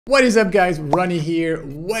What is up guys, Ronny here.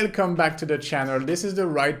 Welcome back to the channel. This is the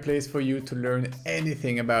right place for you to learn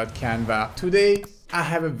anything about Canva. Today, I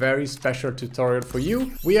have a very special tutorial for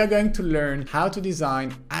you. We are going to learn how to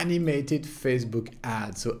design animated Facebook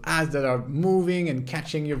ads. So ads that are moving and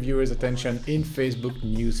catching your viewers' attention in Facebook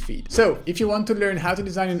newsfeed. So if you want to learn how to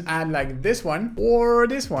design an ad like this one or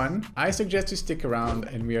this one, I suggest you stick around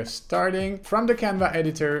and we are starting from the Canva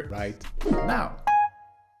editor right now.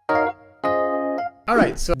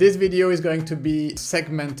 Alright, so this video is going to be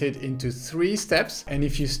segmented into 3 steps, and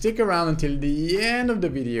if you stick around until the end of the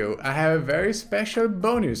video, I have a very special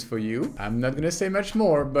bonus for you. I'm not gonna say much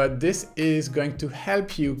more, but this is going to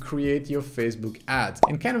help you create your Facebook ads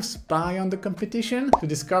and kind of spy on the competition to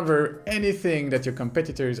discover anything that your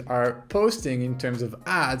competitors are posting in terms of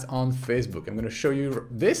ads on Facebook. I'm gonna show you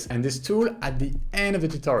this and this tool at the end of the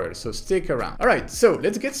tutorial, so stick around. Alright, so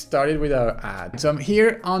let's get started with our ad. So I'm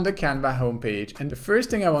here on the Canva homepage, and the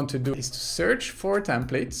first thing I want to do is to search for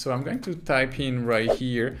templates. So I'm going to type in right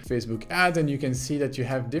here Facebook ads, and you can see that you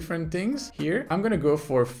have different things here. I'm going to go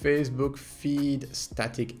for Facebook feed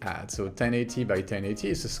static ads. So 1080 by 1080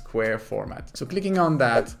 is a square format. So clicking on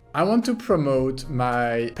that, I want to promote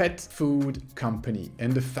my pet food company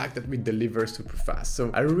and the fact that we deliver super fast.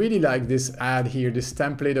 So I really like this ad here, this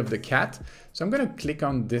template of the cat. So I'm going to click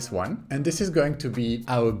on this one, and this is going to be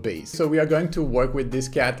our base. So we are going to work with this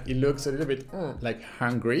cat. It looks a little bit like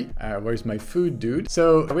hungry. Where's my food, dude?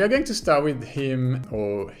 So we are going to start with him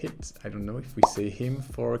or it. I don't know if we say him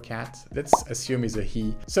for a cat. Let's assume it's a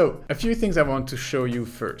he. So a few things I want to show you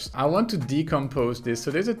first. I want to decompose this.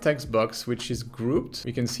 So there's a text box which is grouped.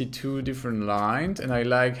 We can see 2 different lines, and I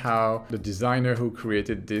like how the designer who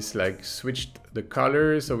created this like switched the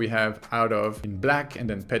colors. So we have out of in black and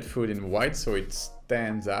then pet food in white, so it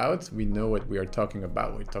stands out. We know what we are talking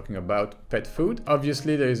about. We're talking about pet food.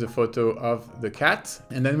 Obviously there is a photo of the cat,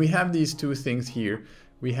 and then we have these 2 things here.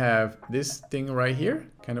 We have this thing right here,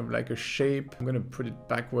 kind of like a shape. I'm gonna put it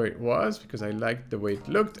back where it was because I liked the way it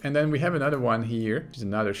looked. And then we have another one here, which is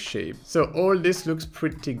another shape. So all this looks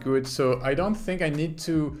pretty good. So I don't think I need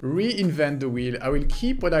to reinvent the wheel. I will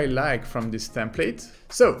keep what I like from this template.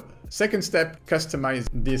 So second step, customize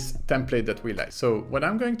this template that we like. So what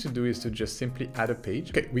I'm going to do is to just simply add a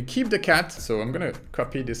page. Okay, we keep the cat. So I'm gonna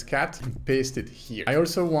copy this cat and paste it here. I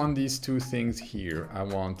also want these 2 things here. I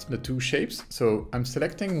want the 2 shapes. So I'm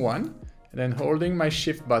selecting one and then holding my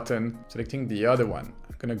shift button, selecting the other one.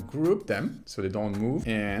 I'm gonna group them so they don't move.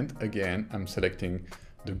 And again, I'm selecting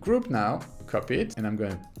the group now, copy it, and I'm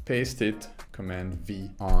gonna paste it, Command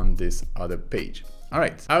V on this other page. All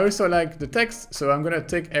right, I also like the text, so I'm gonna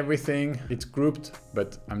take everything, it's grouped,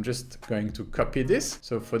 but I'm just going to copy this.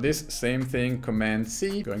 So for this same thing, Command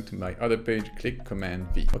C, going to my other page, click Command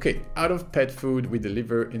V. Okay, out of pet food, we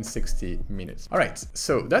deliver in 60 minutes. All right,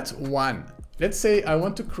 so that's one. Let's say I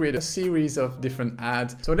want to create a series of different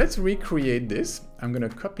ads. So let's recreate this. I'm gonna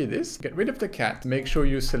copy this, get rid of the cat, make sure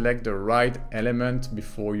you select the right element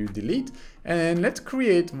before you delete. And let's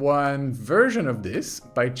create one version of this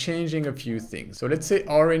by changing a few things. So let's say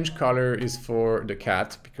orange color is for the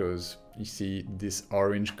cat because you see this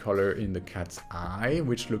orange color in the cat's eye,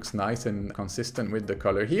 which looks nice and consistent with the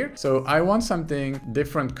color here. So I want something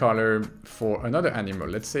different color for another animal,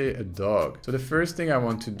 let's say a dog. So the first thing I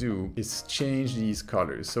want to do is change these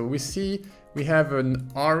colors. So we see we have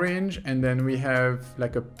an orange and then we have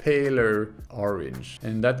like a paler orange,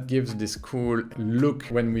 and that gives this cool look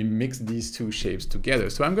when we mix these 2 shapes together.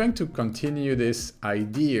 So I'm going to continue this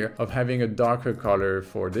idea of having a darker color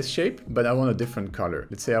for this shape, but I want a different color.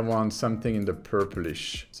 Let's say I want something in the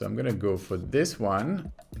purplish. So I'm gonna go for this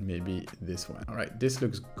one, maybe this one. All right, this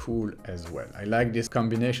looks cool as well. I like this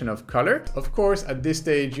combination of color. Of course, at this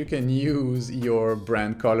stage, you can use your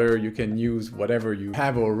brand color. You can use whatever you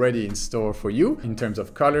have already in store for you in terms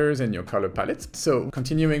of colors and your color palettes. So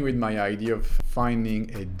continuing with my idea of finding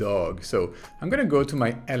a dog. So I'm gonna go to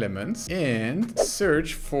my elements and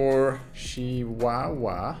search for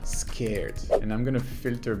Chihuahua scared. And I'm gonna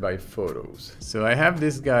filter by photos. So I have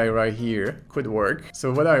this guy right here, could work.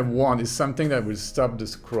 So what I want is something that will stop the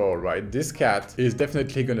scroll, right? This cat is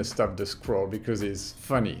definitely gonna stop the scroll because it's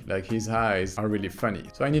funny, like his eyes are really funny.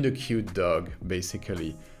 So I need a cute dog,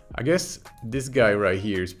 basically. I guess this guy right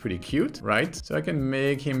here is pretty cute, right? So I can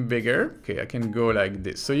make him bigger. Okay, I can go like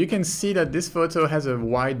this. So you can see that this photo has a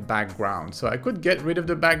white background. So I could get rid of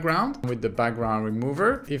the background with the background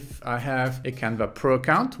remover if I have a Canva Pro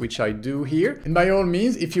account, which I do here. And by all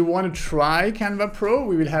means, if you want to try Canva Pro,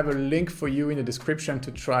 we will have a link for you in the description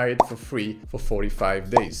to try it for free for 45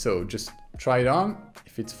 days. So just try it on.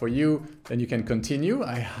 If it's for you, then you can continue.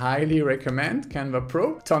 I highly recommend Canva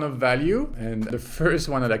Pro, ton of value. And the first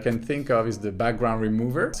one that I can think of is the background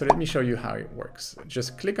remover. So let me show you how it works.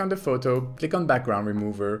 Just click on the photo, click on background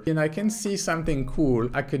remover, and I can see something cool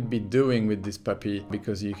I could be doing with this puppy,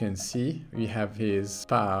 because you can see we have his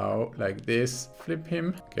paw like this. Flip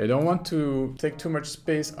him. Okay, I don't want to take too much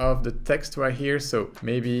space of the text right here, so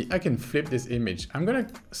maybe I can flip this image. I'm gonna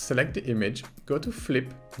select the image, go to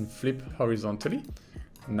flip and flip horizontally.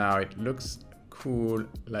 Now it looks cool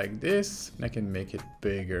like this, and I can make it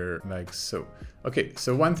bigger like so. Okay,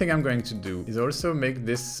 so one thing I'm going to do is also make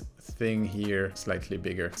this thing here slightly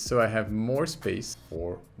bigger, so I have more space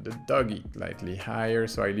for the doggy, slightly higher,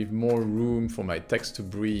 so I leave more room for my text to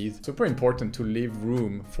breathe. Super important to leave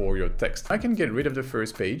room for your text. I can get rid of the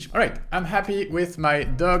first page. All right, I'm happy with my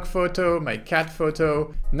dog photo, my cat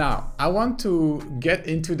photo. Now I want to get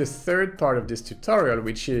into the third part of this tutorial,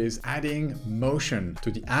 which is adding motion to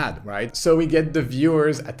the ad, right? So we get the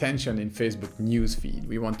viewer's attention in Facebook newsfeed.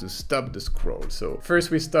 We want to stop the scroll. So first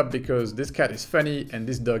we stop because this cat is funny and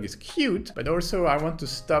this dog is cute, but also I want to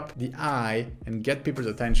stop the eye and get people's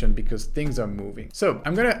attention because things are moving. So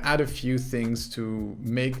I'm gonna add a few things to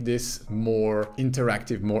make this more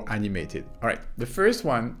interactive, more animated. All right, the first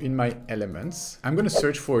one in my elements, I'm gonna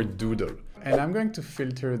search for doodle. And I'm going to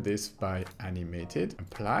filter this by animated,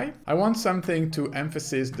 apply. I want something to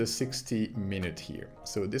emphasize the 60-minute here.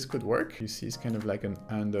 So this could work. You see it's kind of like an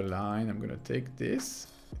underline. I'm gonna take this.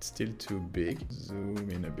 It's still too big. Zoom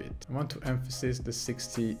in a bit. I want to emphasize the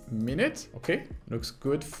 60-minute. Okay, looks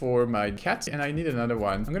good for my cat. And I need another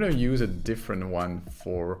one. I'm gonna use a different one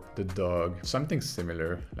for the dog. Something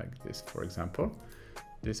similar like this, for example.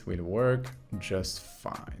 This will work just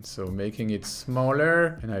fine. So making it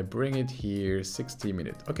smaller, and I bring it here, 60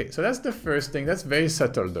 minutes. Okay, so that's the first thing. That's very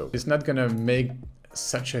subtle though. It's not gonna make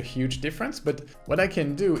such a huge difference, but what I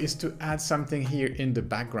can do is to add something here in the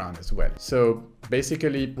background as well. So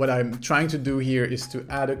basically what I'm trying to do here is to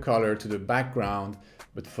add a color to the background,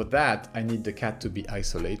 but for that I need the cat to be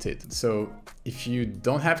isolated. So if you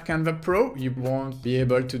don't have Canva Pro, you won't be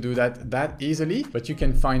able to do that easily, but you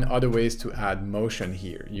can find other ways to add motion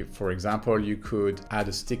here. For example, you could add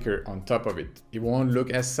a sticker on top of it. It won't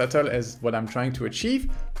look as subtle as what I'm trying to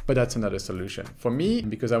achieve, but that's another solution. For me,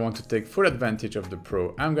 because I want to take full advantage of the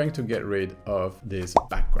Pro, I'm going to get rid of this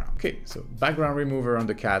background. Okay, so background remover on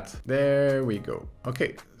the cat. There we go.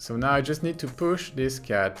 Okay, so now I just need to push this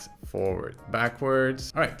cat forward,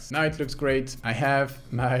 backwards. All right, now it looks great. I have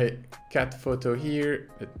my cat photo here.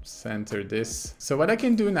 Let's center this. So what I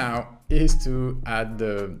can do now is to add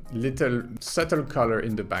the little subtle color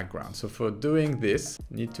in the background. So for doing this,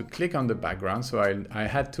 I need to click on the background. So I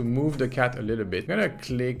had to move the cat a little bit. I'm gonna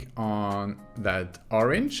click on that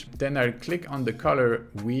orange. Then I'll click on the color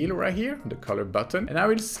wheel right here, the color button, and I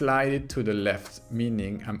will slide it to the left,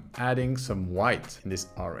 meaning I'm adding some white in this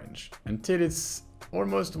orange until it's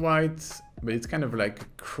almost white, but it's kind of like a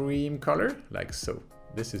cream color, like so.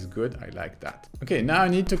 This is good, I like that. Okay, now I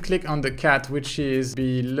need to click on the cat, which is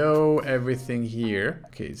below everything here.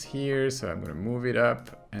 Okay, it's here, so I'm gonna move it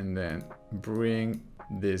up and then bring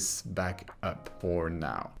this back up for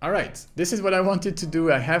now. All right, this is what I wanted to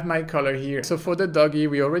do. I have my color here. So for the doggy,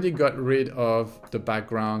 we already got rid of the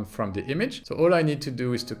background from the image. So all I need to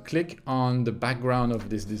do is to click on the background of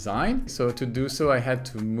this design. So to do so, I had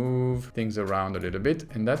to move things around a little bit,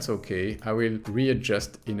 and that's okay. I will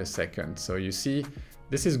readjust in a second. So you see,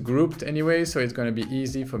 this is grouped anyway, so it's going to be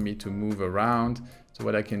easy for me to move around. So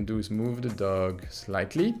what I can do is move the dog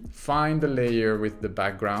slightly, find the layer with the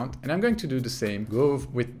background, and I'm going to do the same. Go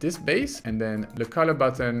with this base and then the color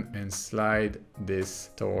button and slide this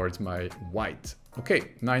towards my white.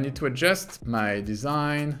 Okay, now I need to adjust my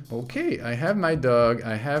design. Okay, I have my dog,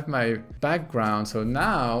 I have my background. So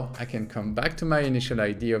now I can come back to my initial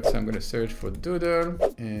idea. So I'm going to search for doodle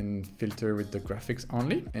and filter with the graphics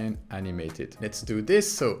only and animate it. Let's do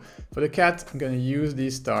this. So for the cat, I'm going to use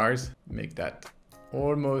these stars, make that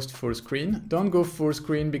almost full screen. Don't go full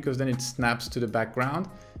screen because then it snaps to the background,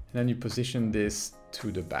 and then you position this to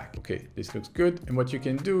the back. Okay, this looks good. And what you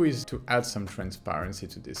can do is to add some transparency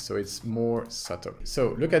to this, so it's more subtle.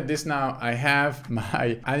 So look at this now. I have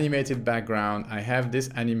my animated background. I have this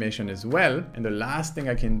animation as well. And the last thing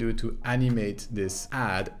I can do to animate this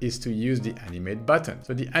ad is to use the animate button.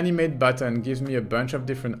 So the animate button gives me a bunch of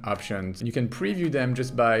different options. You can preview them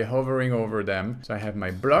just by hovering over them. So I have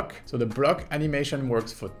my block. So the block animation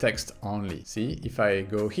works for text only. See, if I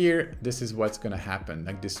go here, this is what's gonna happen.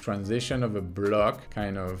 Like this transition of a block block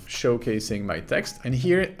kind of showcasing my text. And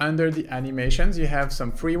here under the animations, you have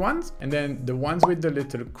some free ones. And then the ones with the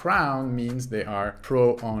little crown means they are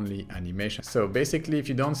pro only animation. So basically, if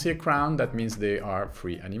you don't see a crown, that means they are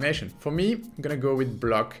free animation. For me, I'm gonna go with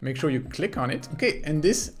block. Make sure you click on it. Okay, and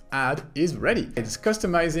this ad is ready. It's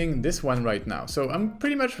customizing this one right now. So I'm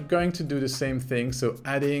pretty much going to do the same thing. So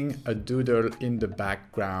adding a doodle in the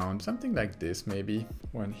background, something like this, maybe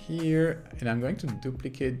one here. And I'm going to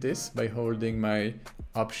duplicate this by holding my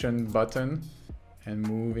option button and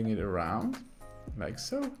moving it around like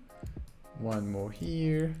so. One more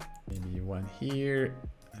here, maybe one here.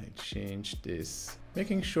 I change this,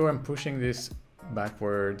 making sure I'm pushing this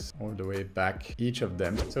backwards all the way back, each of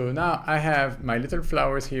them. So now I have my little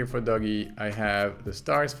flowers here for doggy. I have the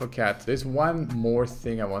stars for cat. There's one more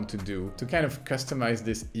thing I want to do to kind of customize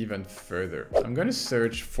this even further. I'm going to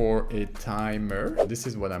search for a timer. This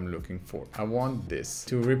is what I'm looking for. I want this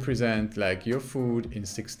to represent like your food in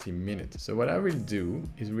 60 minutes. So what I will do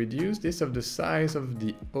is reduce this of the size of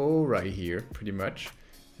the O right here, pretty much.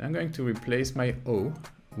 And I'm going to replace my O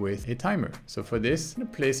with a timer. So for this, I'm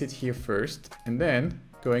going to place it here first, and then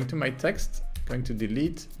going to my text, going to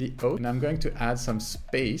delete the O, and I'm going to add some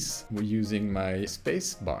space using my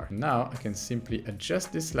space bar. Now I can simply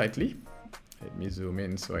adjust this slightly. Let me zoom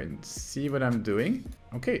in so I see what I'm doing.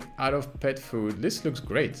 Okay, out of pet food, this looks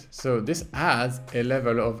great. So this adds a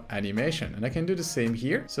level of animation, and I can do the same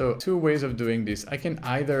here. So two ways of doing this. I can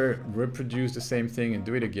either reproduce the same thing and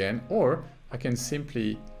do it again, or I can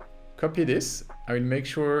simply copy this. I will make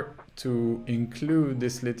sure to include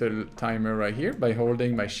this little timer right here by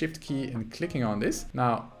holding my shift key and clicking on this.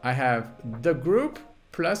 Now I have the group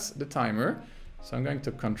plus the timer. So I'm going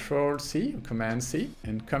to Control C, Command C,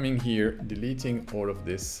 and coming here, deleting all of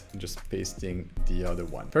this, and just pasting the other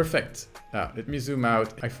one. Perfect. Now let me zoom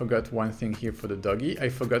out. I forgot one thing here for the doggy. I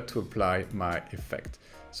forgot to apply my effect.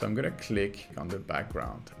 So I'm gonna click on the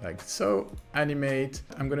background like so, animate.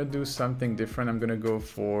 I'm gonna do something different. I'm gonna go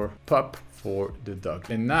for pop for the dog.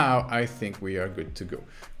 And now I think we are good to go.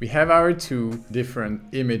 We have our two different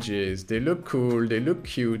images. They look cool, they look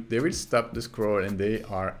cute, they will stop the scroll, and they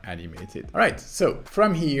are animated. All right, so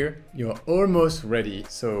from here, you're almost ready.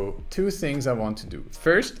 So two things I want to do.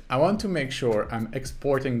 First, I want to make sure I'm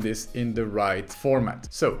exporting this in the right format.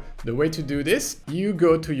 So the way to do this, you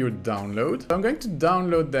go to your download. So I'm going to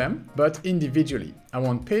download them, but individually. I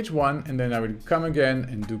want page 1, and then I will come again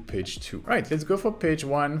and do page 2. All right, let's go for page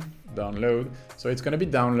 1, download. So it's going to be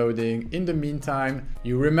downloading. In the meantime,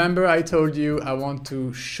 you remember I told you I want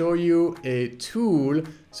to show you a tool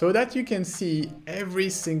so that you can see every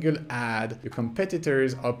single ad your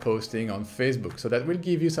competitors are posting on Facebook. So that will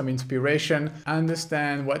give you some inspiration,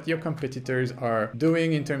 understand what your competitors are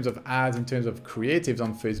doing in terms of ads, in terms of creatives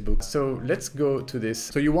on Facebook. So let's go to this.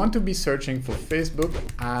 So you want to be searching for Facebook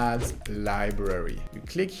ads library. You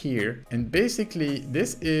click here, and basically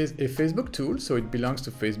this is a Facebook tool. So it belongs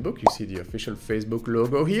to Facebook. You see the official Facebook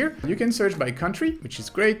logo here. You can search by country, which is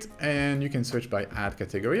great. And you can search by ad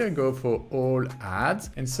category. I go for all ads.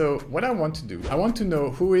 And so what I want to do, I want to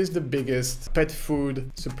know who is the biggest pet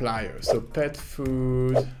food supplier. So pet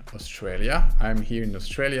food Australia. I'm here in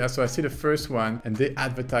Australia. So I see the first one, and they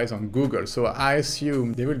advertise on Google. So I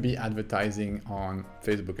assume they will be advertising on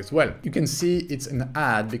Facebook as well. You can see it's an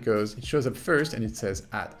ad because it shows up first and it says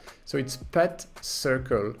ad. So it's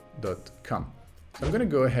petcircle.com. So I'm going to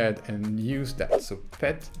go ahead and use that. So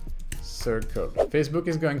pet circle. Facebook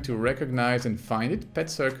is going to recognize and find it, pet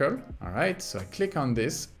circle. All right, so I click on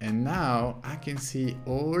this, and now I can see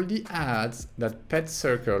all the ads that pet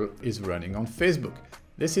circle is running on Facebook.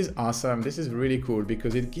 This is awesome. This is really cool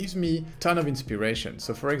because it gives me a ton of inspiration.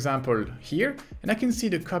 So for example, here, and I can see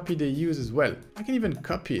the copy they use as well. I can even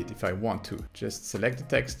copy it if I want to. Just select the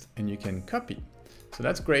text and you can copy. So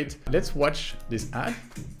that's great. Let's watch this ad.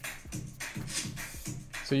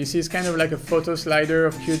 So you see it's kind of like a photo slider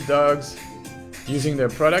of cute dogs using their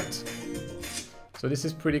product. So this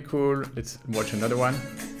is pretty cool. Let's watch another one.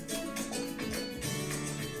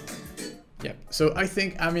 Yeah, so I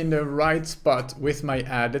think I'm in the right spot with my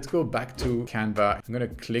ad. Let's go back to Canva. I'm gonna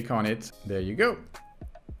click on it. There you go.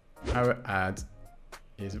 Our ad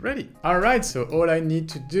is ready. All right, so all I need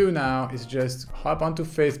to do now is just hop onto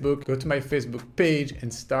Facebook, go to my Facebook page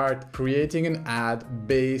and start creating an ad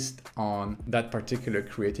based on that particular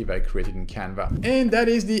creative I created in Canva. And that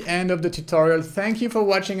is the end of the tutorial. Thank you for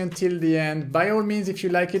watching until the end. By all means, if you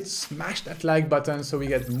like it, smash that like button so we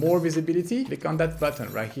get more visibility. Click on that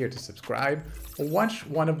button right here to subscribe or watch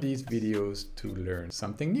one of these videos to learn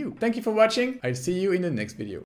something new. Thank you for watching. I'll see you in the next video.